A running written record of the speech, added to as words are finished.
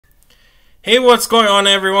Hey, what's going on,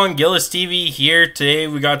 everyone? Gillis TV here. Today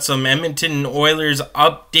we got some Edmonton Oilers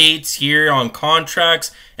updates here on contracts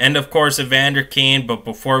and, of course, Evander Kane. But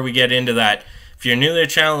before we get into that, if you're new to the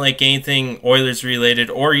channel, like anything Oilers related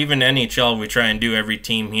or even NHL, we try and do every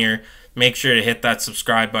team here. Make sure to hit that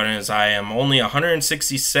subscribe button, as I am only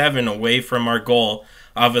 167 away from our goal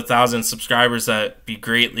of 1,000 subscribers. That'd be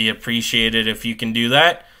greatly appreciated if you can do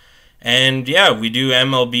that. And yeah, we do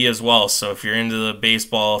MLB as well, so if you're into the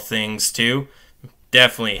baseball things too,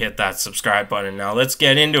 definitely hit that subscribe button. Now let's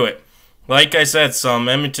get into it. Like I said, some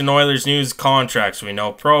Edmonton Oilers news contracts. We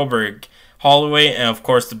know Broberg, Holloway, and of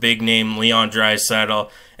course the big name Leob Draisaitl.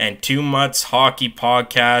 And Two Mutts Hockey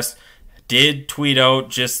Podcast did tweet out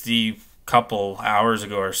just the couple hours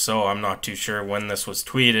ago or so. I'm not too sure when this was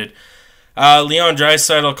tweeted. Leob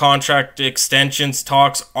Draisaitl contract extensions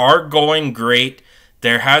talks are going great.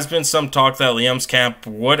 There has been some talk that Liam's camp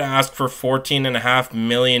would ask for $14.5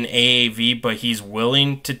 million AAV, but he's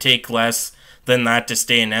willing to take less than that to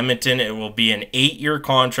stay in Edmonton. It will be an 8-year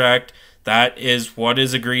contract. That is what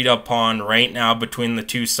is agreed upon right now between the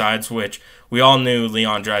two sides, which we all knew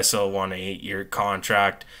Leob Draisaitl won an 8-year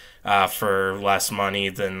contract for less money.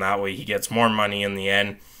 Then that way he gets more money in the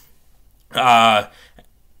end.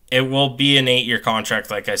 It will be an 8-year contract,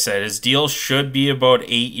 like I said. His deal should be about 8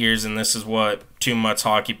 years, and this is what Two Mutts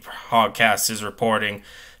Hockey Podcast is reporting.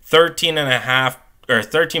 $13.3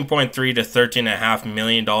 to $13.5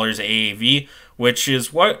 million AAV, which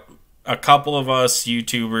is what a couple of us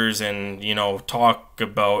YouTubers and talk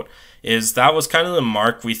about. Is that was kind of the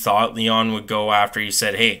mark we thought Leon would go after. He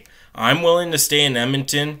said, "Hey, I'm willing to stay in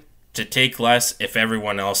Edmonton to take less if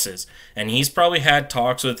everyone else is." And he's probably had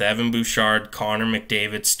talks with Evan Bouchard, Connor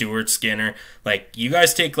McDavid, Stuart Skinner. Like, you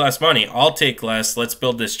guys take less money, I'll take less. Let's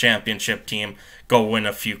build this championship team. Go win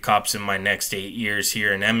a few cups in my next 8 years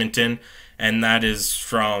here in Edmonton. And that is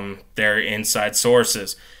from their inside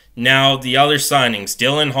sources. Now, the other signings,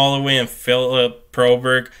 Dylan Holloway and Phillip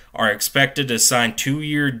Broberg are expected to sign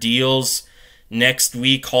 2-year deals. Next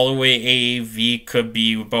week, Holloway AAV could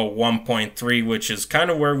be about 1.3, which is kind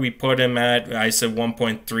of where we put him at. I said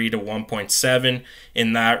 1.3 to 1.7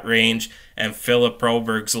 in that range. And Phillip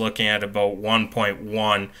Broberg's looking at about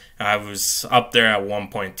 1.1. I was up there at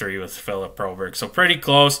 1.3 with Phillip Broberg. So pretty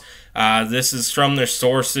close. This is from their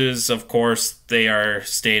sources. Of course, they are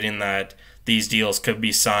stating that these deals could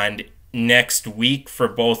be signed next week for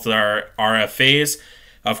both our RFAs.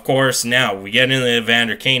 Of course, now we get into the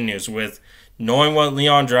Evander Kane news with knowing what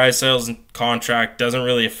Leob Draisaitl's contract doesn't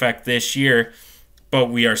really affect this year, but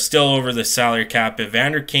we are still over the salary cap.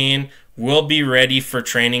 Evander Kane will be ready for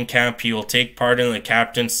training camp. He will take part in the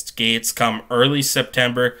captain's skates come early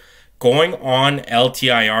September. Going on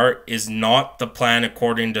LTIR is not the plan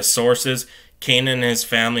according to sources. Kane and his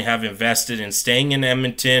family have invested in staying in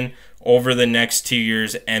Edmonton over the next 2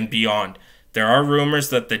 years and beyond. There are rumors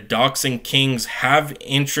that the Ducks and Kings have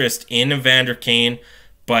interest in Evander Kane,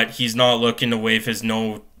 but he's not looking to waive his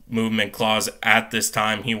no movement clause at this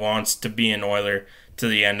time. He wants to be an Oiler to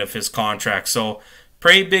the end of his contract. So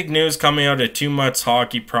pretty big news coming out of Two Mutts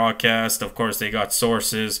Hockey Podcast. Of course, they got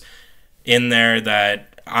sources in there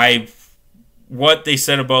that what they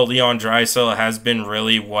said about Leob Draisaitl has been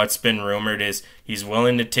really what's been rumored. Is he's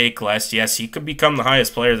willing to take less. Yes, he could become the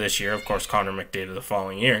highest player this year. Of course, Connor McDavid the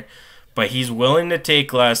following year. But he's willing to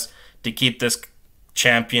take less to keep this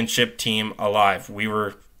championship team alive. We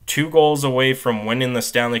were 2 goals away from winning the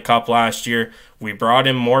Stanley Cup last year. We brought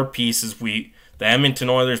in more pieces. The Edmonton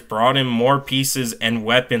Oilers brought in more pieces and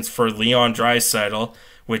weapons for Leob Draisaitl,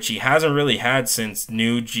 which he hasn't really had since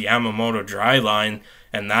new Yamamoto Dry line,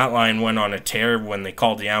 and that line went on a tear when they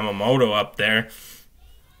called Yamamoto up there.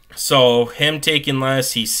 So him taking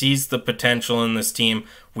less, he sees the potential in this team.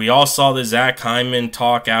 We all saw the Zach Hyman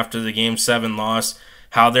talk after the Game 7 loss,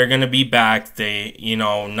 how they're going to be back.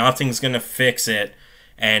 Nothing's going to fix it.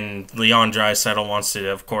 And Leob Draisaitl wants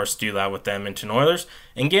to, of course, do that with the Edmonton Oilers.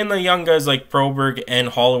 And getting the young guys like Broberg and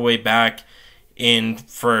Holloway back in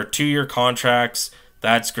for 2-year contracts,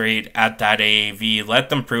 that's great at that AAV. Let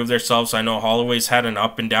them prove themselves. I know Holloway's had an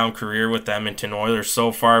up-and-down career with the Edmonton Oilers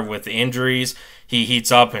so far with injuries. He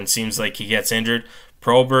heats up and seems like he gets injured.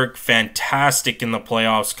 Broberg, fantastic in the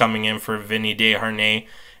playoffs, coming in for Vinny Desharnais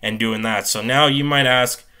and doing that. So now you might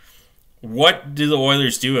ask, what do the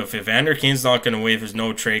Oilers do if Evander Kane's not going to waive his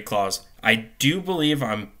no-trade clause? I do believe,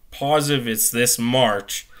 I'm positive it's this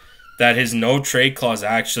March, that his no-trade clause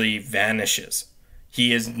actually vanishes.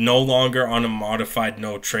 He is no longer on a modified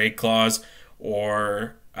no-trade clause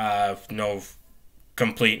or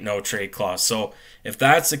complete no-trade clause. So if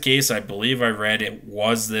that's the case, I believe I read it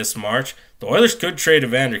was this March, the Oilers could trade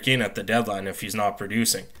Evander Kane at the deadline if he's not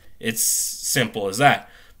producing. It's simple as that.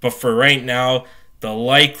 But for right now, the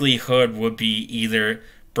likelihood would be either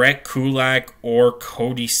Brett Kulak or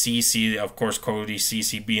Cody Ceci. Of course, Cody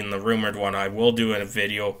Ceci being the rumored one. I will do a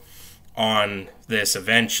video on this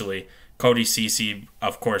eventually. Cody Ceci,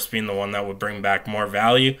 of course, being the one that would bring back more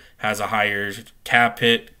value, has a higher cap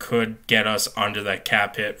hit, could get us under that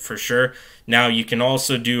cap hit for sure. Now, you can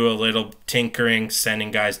also do a little tinkering,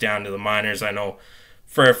 sending guys down to the minors. I know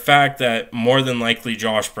for a fact that more than likely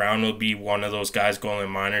Josh Brown will be one of those guys going to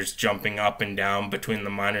minors, jumping up and down between the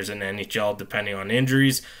minors and NHL depending on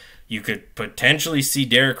injuries. You could potentially see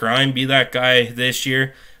Derek Ryan be that guy this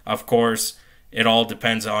year. Of course, it all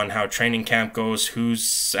depends on how training camp goes,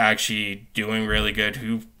 who's actually doing really good,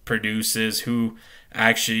 who produces, who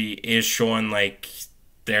actually is showing like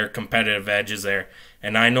their competitive edges there.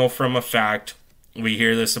 And I know from a fact, we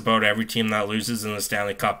hear this about every team that loses in the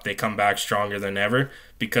Stanley Cup, they come back stronger than ever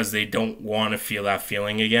because they don't want to feel that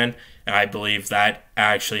feeling again. And I believe that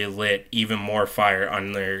actually lit even more fire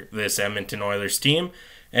under this Edmonton Oilers team.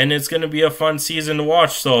 And it's going to be a fun season to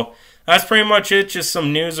watch. So that's pretty much it. Just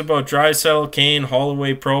some news about Draisaitl, Kane,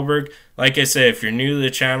 Holloway, Broberg. Like I said, if you're new to the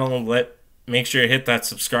channel, make sure you hit that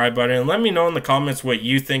subscribe button. And let me know in the comments what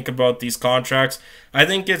you think about these contracts. I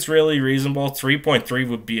think it's really reasonable. 3.3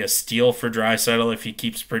 would be a steal for Draisaitl if he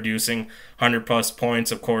keeps producing 100-plus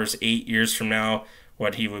points. Of course, 8 years from now,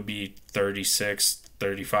 what he would be 36,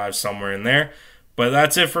 35, somewhere in there. But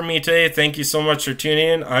that's it for me today. Thank you so much for tuning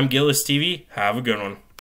in. I'm Gillis TV. Have a good one.